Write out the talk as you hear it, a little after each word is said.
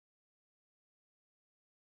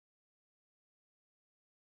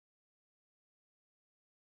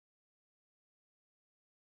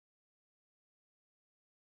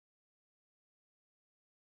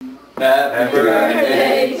Happy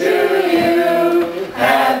birthday to you.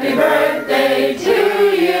 Happy birthday to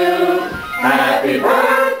you. Happy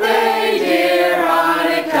birthday, dear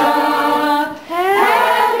Annica.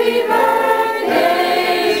 Happy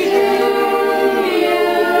birthday to you.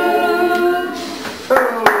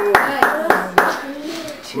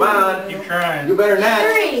 Come on. Keep trying. You better not.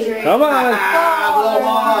 3. Come on. Blow them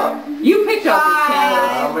all up. You picked up the candles.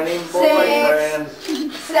 How many boyfriends?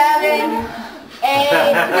 7, 8, I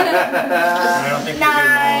don't think 9,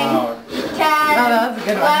 10, that's a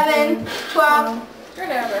good one. 11, 12,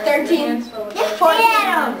 13,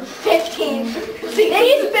 14, 15. See, then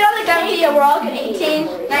you spit on the candy and we're all good.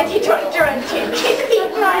 18, 19, 20, 22.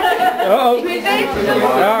 Uh-oh.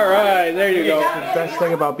 All right, there you go. Best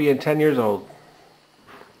thing about being 10 years old.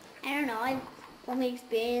 I don't know, I've only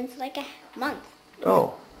experienced like a month.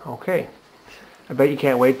 Oh, okay. I bet you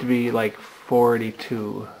can't wait to be like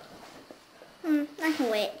 42. I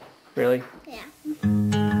can wait. Really? Yeah.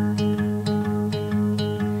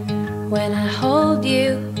 When I hold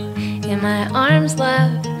you in my arms,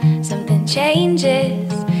 love, something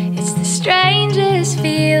changes. It's the strangest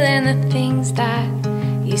feeling. The things that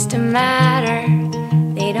used to matter,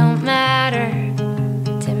 they don't matter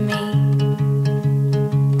to me.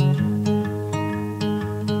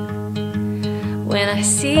 When I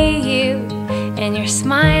see you and you're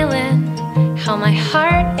smiling, how my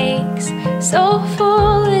heart aches, so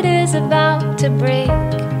full it is about to break.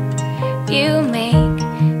 You make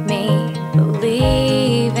me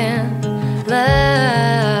believe in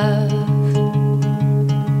love.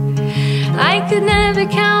 I could never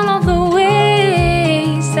count all the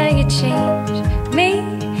ways that you change me,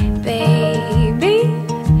 baby.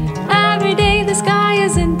 Every day the sky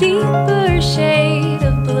is a deeper shade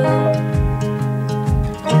of blue.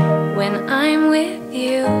 When I'm with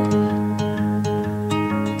you,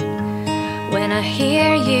 when I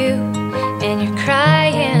hear you and you're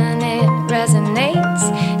crying, it resonates,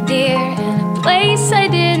 dear, in a place I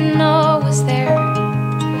didn't know was there.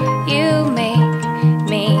 You make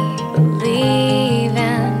me believe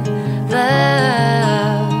in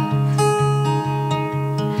love.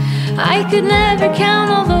 I could never count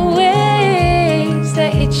all the ways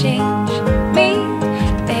that you change me,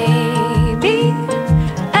 baby.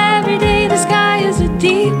 Every day the sky is a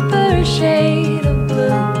deeper shade of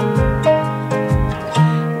blue.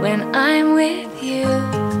 When I'm with you,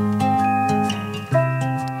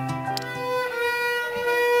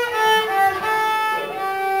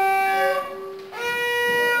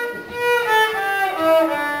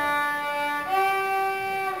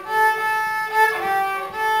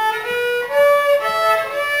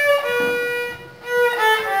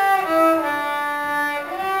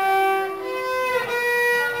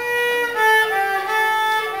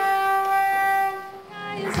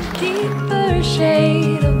 is a deeper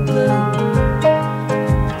shade of blue.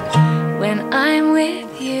 When I'm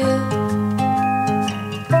with you,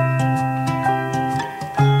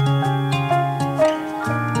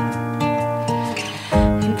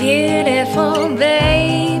 beautiful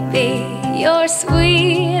baby, you're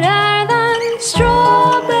sweeter than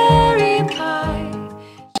strawberry pie.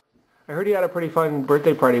 I heard you had a pretty fun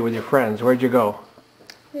birthday party with your friends. Where'd you go?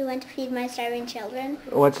 We went to Feed My Starving Children,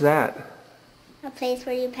 What's that? a place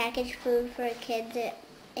where you package food for kids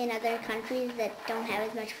in other countries that don't have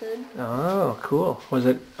as much food. Oh, cool. Was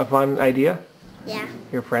it a fun idea? Yeah.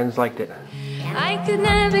 Your friends liked it. I could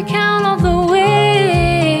never count all the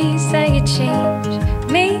ways that you change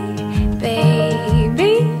me,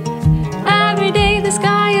 baby. Every day the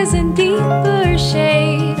sky is a deeper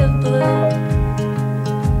shade of blue.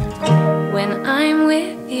 When I'm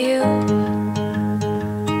with you,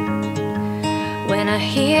 when I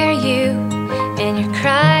hear you and you're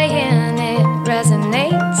crying, it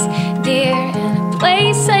resonates, dear, in a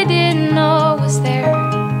place I didn't know was there.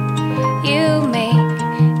 You make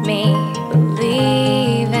me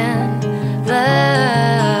believe in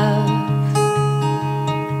love.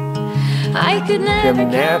 I could never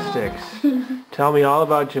Gymnastics. Tell me all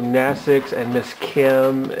about gymnastics and Miss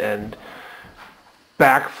Kim and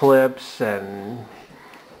backflips and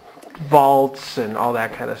vaults and all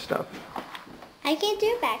that kind of stuff. I can't do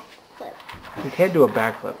a backflip. You can't do a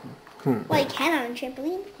backflip. Well, I can on a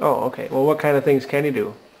trampoline. Oh, okay. Well, what kind of things can you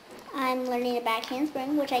do? I'm learning a back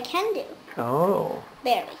handspring, which I can do. Oh,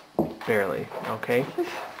 Barely. barely. Okay.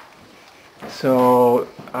 So,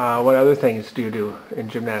 what other things do you do in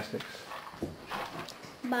gymnastics?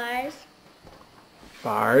 Bars.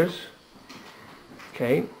 Bars.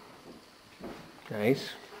 Okay. Nice.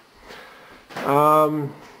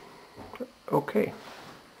 Okay.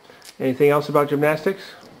 Anything else about gymnastics?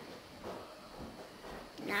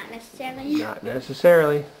 Not necessarily. Not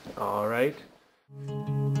necessarily. All right.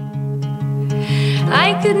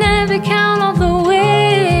 I could never count all the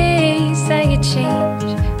ways that you change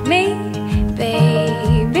me,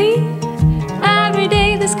 baby. Every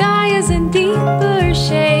day the sky is a deeper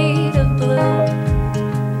shade of blue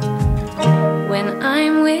when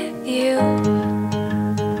I'm with you.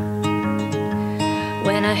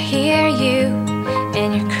 When I hear you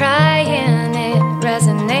and you're crying, it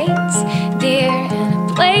resonates, dear, in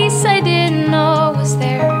a place I didn't know was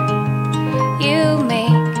there. You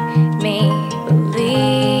make me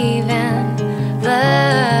believe in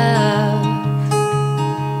love.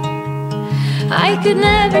 I could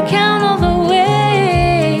never count all the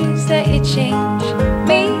ways that you change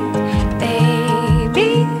me,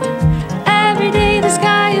 baby. Every day the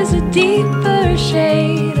sky is a deeper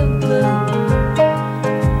shade of blue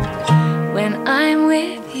when I'm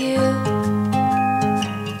with you.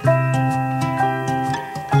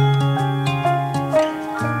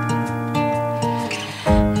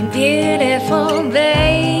 Beautiful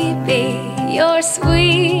baby, you're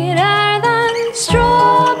sweeter than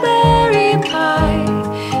strawberry pie.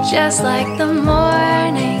 Just like the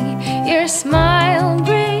morning, your smile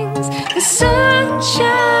brings the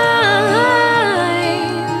sunshine.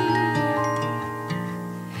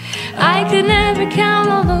 I could never count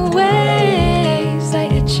all the ways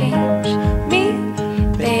that you change me,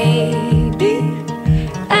 baby.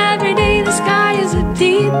 Every day the sky is a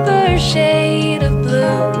deeper shade of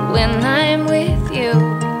blue when I'm with you.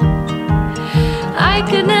 I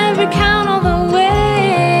could never count all the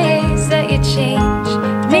ways that you change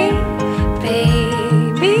me,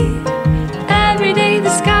 baby. Every day the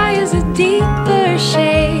sky is a deeper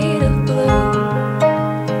shade of blue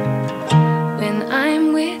when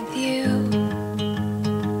I'm with you.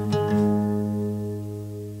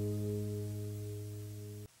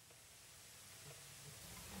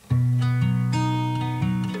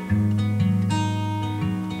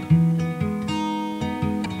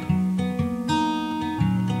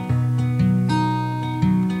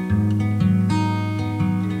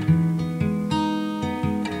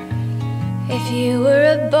 If you were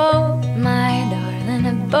a boat, my darling,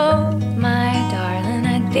 a boat, my darling,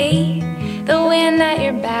 I'd be the wind at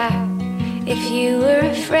your back. If you were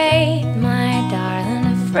afraid, my darling,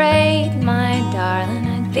 afraid, my darling,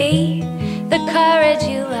 I'd be the courage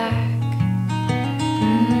you lack.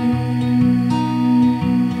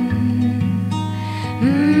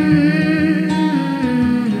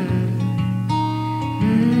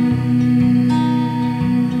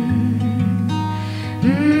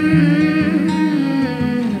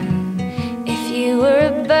 If you were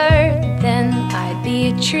a bird, then I'd be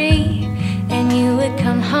a tree, and you would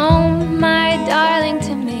come home, my darling,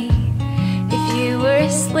 to me. If you were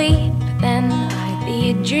asleep, then I'd be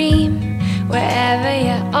a dream. Wherever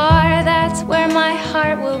you are, that's where my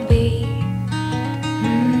heart will be.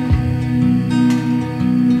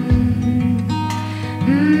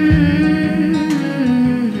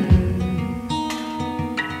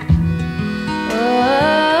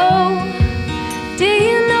 Oh, do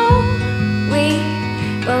you know we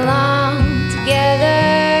belong together?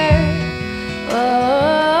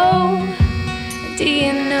 Oh, do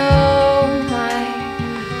you know my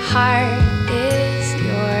heart is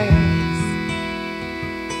yours?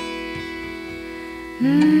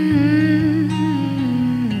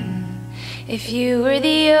 If you were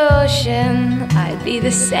the ocean, I'd be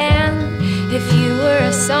the sand. If you were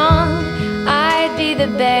a song, I'd be the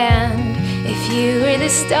band. If you were the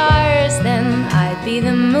stars, then I'd be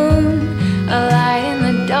the moon, a light in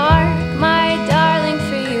the dark, my darling,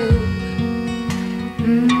 for you.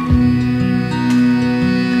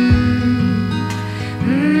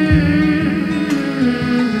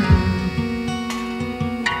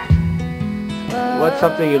 What's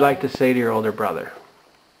something you'd like to say to your older brother?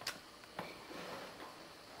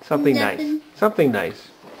 Something nice. Nothing. Something nice.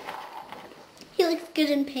 He looks good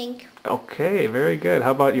in pink. Okay, very good.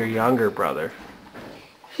 How about your younger brother?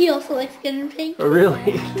 He also looks good in pink. Oh,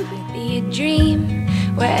 really? Be a dream.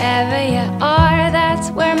 Wherever you are, that's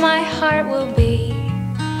where my heart will be.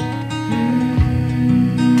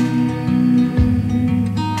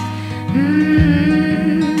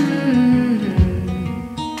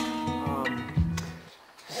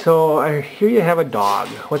 So I hear you have a dog.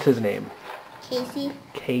 What's his name? Casey.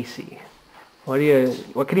 Casey.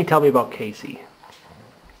 What can you tell me about Casey?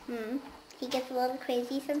 He gets a little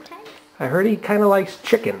crazy sometimes. I heard he kind of likes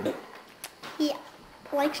chicken. He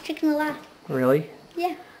likes chicken a lot. Really?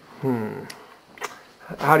 Yeah.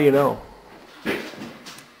 How do you know?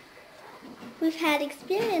 We've had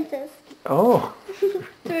experiences Oh.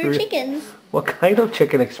 through chickens. What kind of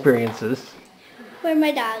chicken experiences? where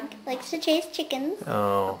my dog likes to chase chickens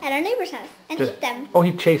Oh. at our neighbor's house and Just- eat them. Oh,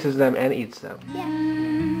 he chases them and eats them. Yeah.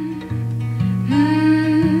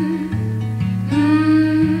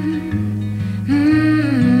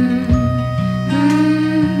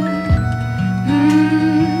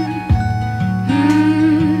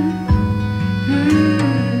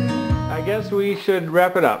 I guess we should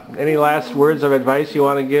wrap it up. Any last words of advice you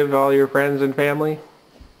want to give all your friends and family?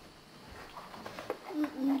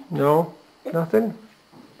 No? Nothing?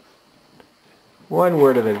 One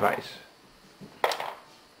word of advice.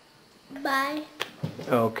 Bye.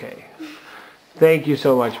 Okay. Thank you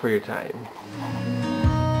so much for your time.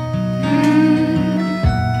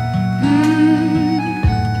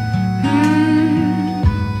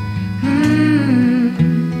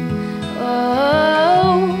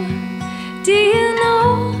 Oh, do you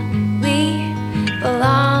know we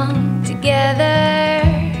belong together?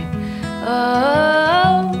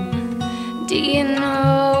 Oh, do you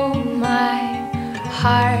know my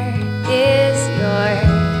heart is